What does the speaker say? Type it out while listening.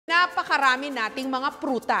Napakarami nating mga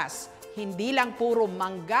prutas. Hindi lang puro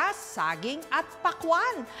mangga, saging at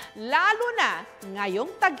pakwan. Lalo na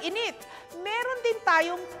ngayong tag-init. Meron din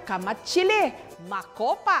tayong camachile,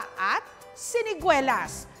 makopa at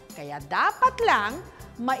siniguelas. Kaya dapat lang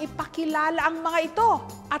maipakilala ang mga ito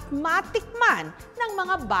at matikman ng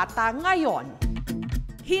mga bata ngayon.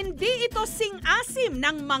 Hindi ito sing-asim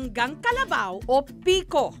ng manggang kalabaw o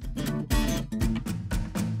piko.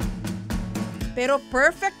 Pero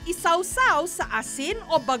perfect isawsaw sa asin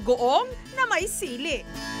o bagoong na may sili.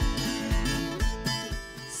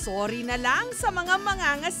 Sorry na lang sa mga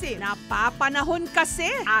mangangasin. Napapanahon kasi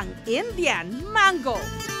ang Indian mango.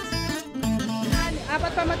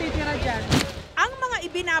 Apat pa matitira dyan. Ang mga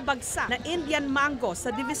ibinabagsak na Indian mango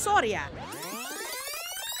sa Divisoria,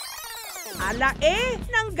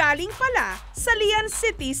 nanggaling pala sa Lian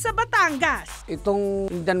City sa Batangas. Itong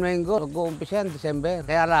Indian mango, nag-uumpisa yan December.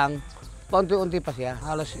 Kaya lang, paunti-unti pa siya.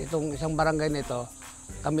 Halos itong isang barangay nito,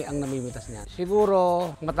 kami ang namimitas niya.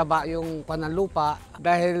 Siguro mataba yung pananlupa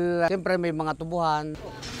dahil siyempre may mga tubuhan.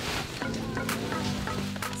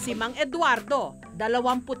 Si Mang Eduardo,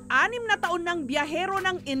 26 na taon ng biyahero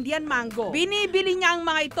ng Indian mango. Binibili niya ang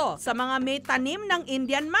mga ito sa mga may tanim ng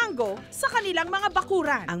Indian mango sa kanilang mga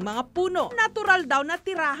bakuran. Ang mga puno, natural daw na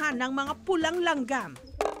tirahan ng mga pulang langgam.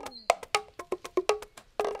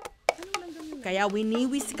 Kaya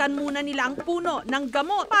winiwiskan muna nila ang puno ng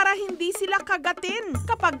gamot para hindi sila kagatin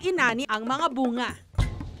kapag inani ang mga bunga.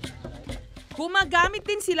 Gumagamit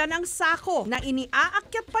din sila ng sako na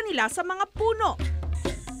iniaakyat pa nila sa mga puno.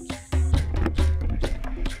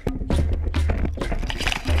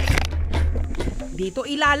 Dito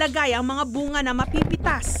ilalagay ang mga bunga na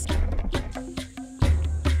mapipitas.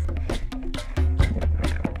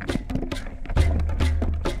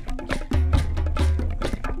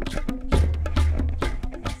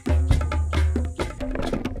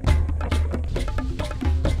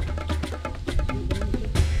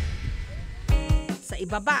 Sa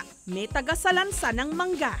ibaba, may tagasalansa ng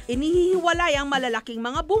mangga. Inihihiwalay ang malalaking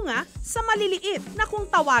mga bunga sa maliliit na kung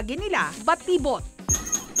tawagin nila batibot.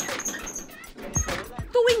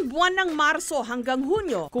 Tuwing buwan ng Marso hanggang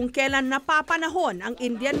Hunyo, kung kailan napapanahon ang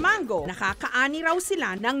Indian mango, nakakaani raw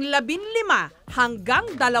sila ng 15 hanggang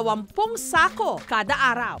 20 sako kada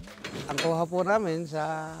araw. Ang kuha po namin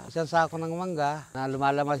sa isang sako ng mangga na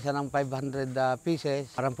lumalaman siya ng 500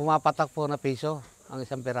 pieces, parang pumapatak po na piso ang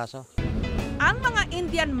isang piraso. Ang mga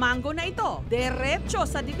Indian mango na ito, diretso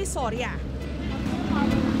sa Divisoria.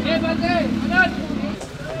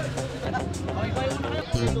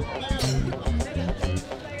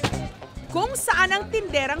 Kung saan ang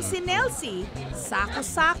tinderang si Nelsie,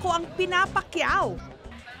 sako-sako ang pinapakyaw.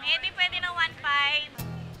 Pwede na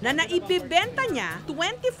 1.5. Na naibibenta niya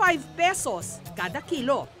 25 pesos kada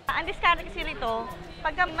kilo. Ang diskarte kasi rito,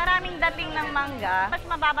 pagka maraming dating ng mangga, mas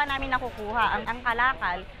mababa namin nakukuha ang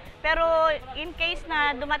kalakal. Pero in case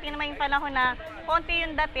na dumating naman yung panahon na konti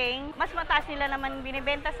yung dating, mas mataas nila naman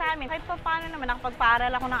binibenta sa amin. Kahit pa paano naman,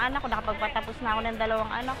 nakapagpaaral ako ng anak ko, nakapagpatapos na ako ng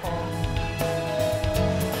 2 anak ko.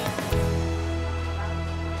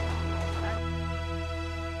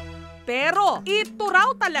 Pero ito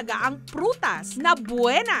raw talaga ang prutas na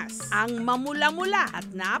buenas, ang mamula-mula at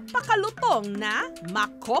napakalutong na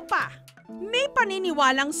makopa. May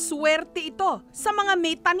paniniwalang swerte ito sa mga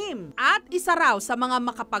may tanim at isa raw sa mga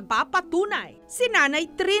makapagpapatunay si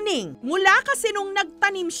Nanay Trining. Mula kasi nung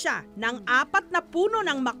nagtanim siya ng 4 na puno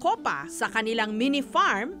ng makopa sa kanilang mini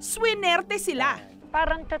farm, swinerte sila.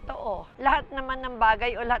 Parang totoo. Lahat naman ng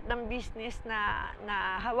bagay o lahat ng business na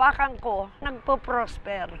hawakan ko,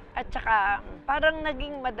 nagpo-prosper. At saka parang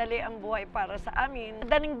naging madali ang buhay para sa amin.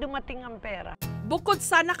 Madaling dumating ang pera. Bukod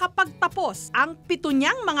sa nakapagtapos ang 7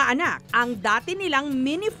 niyang mga anak, ang dati nilang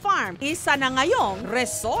mini farm, isa na ngayong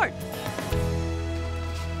resort.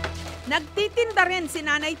 Nagtitinda rin si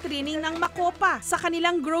Nanay Trining ng makopa sa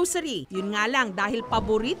kanilang grocery. Yun nga lang, dahil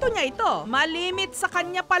paborito niya ito, malimit sa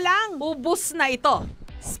kanya pa lang, ubos na ito.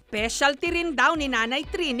 Specialty rin daw ni Nanay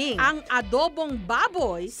Trining ang adobong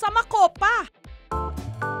baboy sa makopa.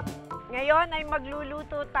 Ngayon ay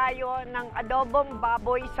magluluto tayo ng adobong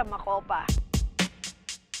baboy sa makopa.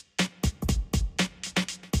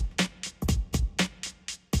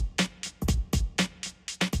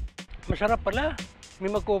 Masarap pala. May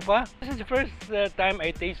makopa. This is the first time I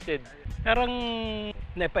tasted. Parang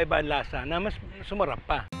naipaiba ang lasa na mas sumarap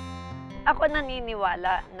pa. Ako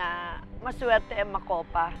naniniwala na maswerte ang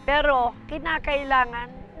makopa. Pero kinakailangan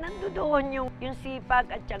nandoon yung sipag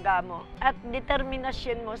at tiyaga mo at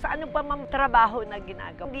determinasyon mo sa ano pa mang trabaho na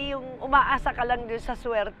ginagawa. Hindi yung umaasa ka lang doon sa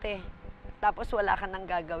swerte tapos wala ka nang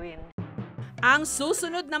gagawin. Ang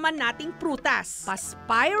susunod naman nating prutas,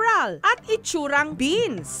 pa-spiral at itsurang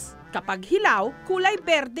beans. Kapag hilaw, kulay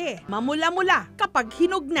berde, mamula-mula kapag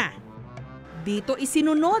hinog na. Dito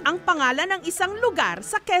isinunod ang pangalan ng isang lugar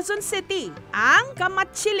sa Quezon City, ang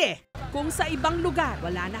camachile. Kung sa ibang lugar,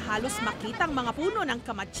 wala na halos makitang mga puno ng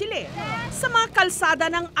camachile. Sa mga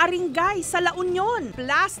kalsada ng Aringay sa La Union,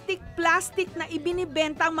 plastic na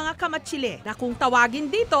ibinibenta ang mga camachile na kung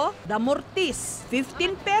tawagin dito, damortis,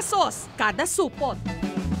 15 pesos kada supot.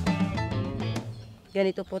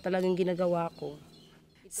 Ganito po talagang ginagawa ko.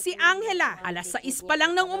 Si Angela, alas 6 pa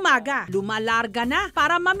lang ng umaga, lumalarga na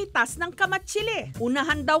para mamitas ng camachile.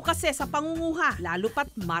 Unahan daw kasi sa pangunguha, lalo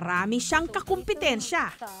pat marami siyang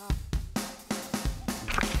kakumpetensya.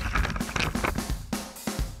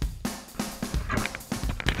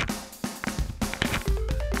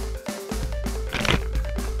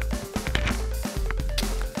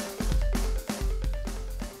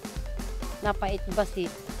 Napait basi.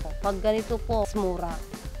 Pag ganito po, mura.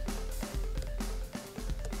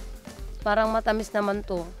 Parang matamis naman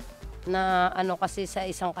to na kasi sa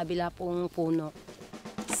isang kabila pong puno.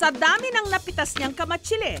 Sa dami ng napitas niyang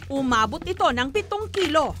camachile, umabot ito ng 7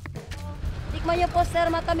 kilo. Tikman niyo po sir,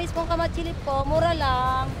 matamis pong camachile po, mura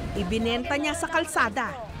lang. Ibinenta niya sa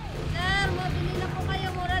kalsada. Sir, mabili na po kayo,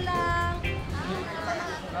 mura lang.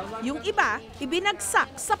 Yung iba,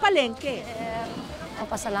 ibinagsak sa palengke.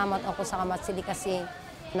 Pasalamat ako sa camachile kasi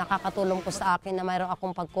nakakatulong po sa akin na mayroon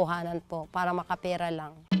akong pagkuhanan po para makapera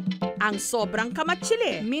lang. Ang sobrang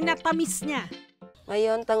camachile, minatamis niya.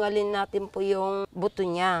 Ngayon, tanggalin natin po yung buto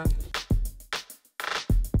niya.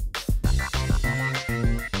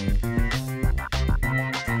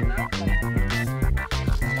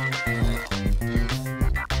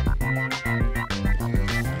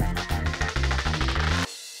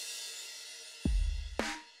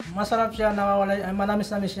 Masarap siya,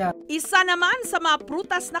 manamis-namis siya. Isa naman sa mga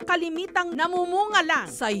prutas na kalimitang namumunga lang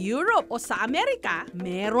sa Europe o sa Amerika,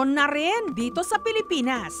 meron na rin dito sa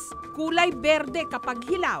Pilipinas. Kulay berde kapag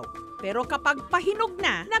hilaw, pero kapag pahinog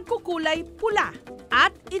na, nagkukulay pula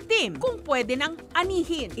at itim kung pwede nang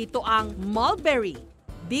anihin. Ito ang mulberry.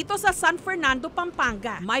 Dito sa San Fernando,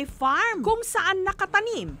 Pampanga, may farm kung saan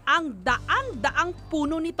nakatanim ang daan-daang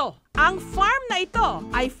puno nito. Ang farm na ito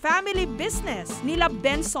ay family business nila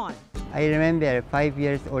Benson. I remember, 5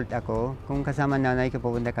 years old ako. Kung kasama nanay ko,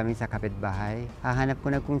 pupunta kami sa kapitbahay. Hahanap ko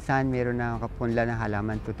na kung saan meron na kapunla na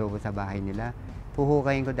halaman tutubo sa bahay nila.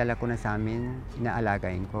 Puhukayin ko, dala ko na sa amin,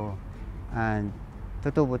 inaalagayin ko. And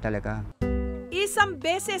tutubo talaga. Isang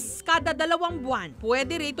beses kada 2 buwan,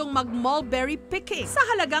 pwede ritong mag-mulberry picking sa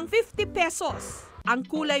halagang 50 pesos. Ang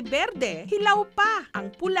kulay berde, hilaw pa.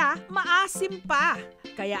 Ang pula, maasim pa.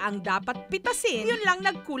 Kaya ang dapat pitasin, yun lang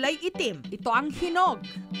nagkulay itim. Ito ang hinog.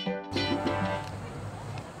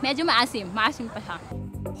 Medyo maasim pa siya.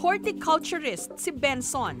 Horticulturist si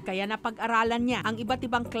Benson, kaya napag-aralan niya ang iba't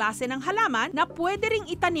ibang klase ng halaman na pwede ring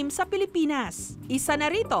itanim sa Pilipinas. Isa na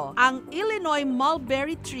rito ang Illinois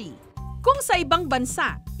mulberry tree. Kung sa ibang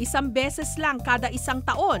bansa, 1 beses lang kada 1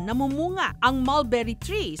 taon namumunga ang mulberry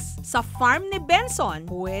trees, sa farm ni Benson,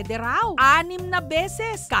 pwede raw 6 na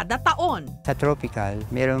beses kada taon. Sa tropical,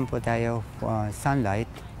 meron po tayo sunlight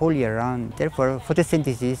all year round. Therefore,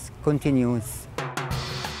 photosynthesis continues.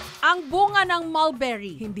 Ang bunga ng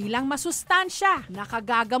mulberry, hindi lang masustansya,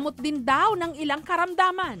 nakagagamot din daw ng ilang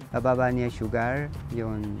karamdaman. Bababa niya sugar,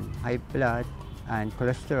 yung high blood, and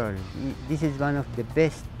cholesterol. This is one of the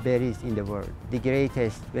best berries in the world. The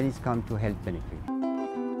greatest when it comes to health benefit.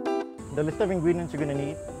 The list of ingredients you're gonna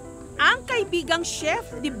need. Ang kaibigang chef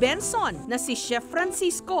ni Benson na si Chef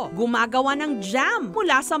Francisco, gumagawa ng jam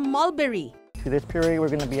mula sa mulberry. To this puree,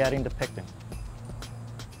 we're gonna be adding the pectin,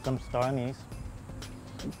 some star anise,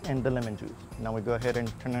 and the lemon juice. Now we go ahead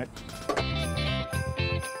and turn it.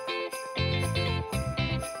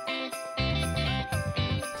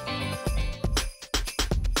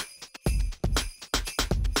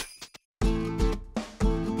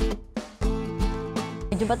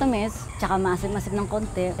 Medyo matamis, tsaka maasim-asim ng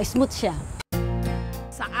konti. Smooth siya.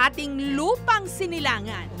 Sa ating lupang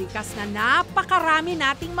sinilangan, likas na napakarami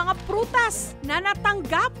nating mga prutas na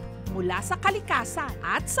natanggap mula sa kalikasan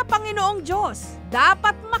at sa Panginoong Diyos.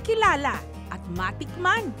 Dapat makilala at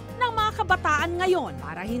matikman ng mga kabataan ngayon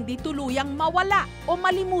para hindi tuluyang mawala o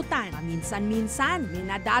malimutan. Minsan-minsan, may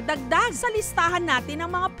nadadagdag sa listahan natin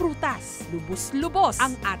ng mga prutas. Lubos-lubos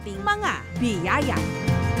ang ating mga biyaya.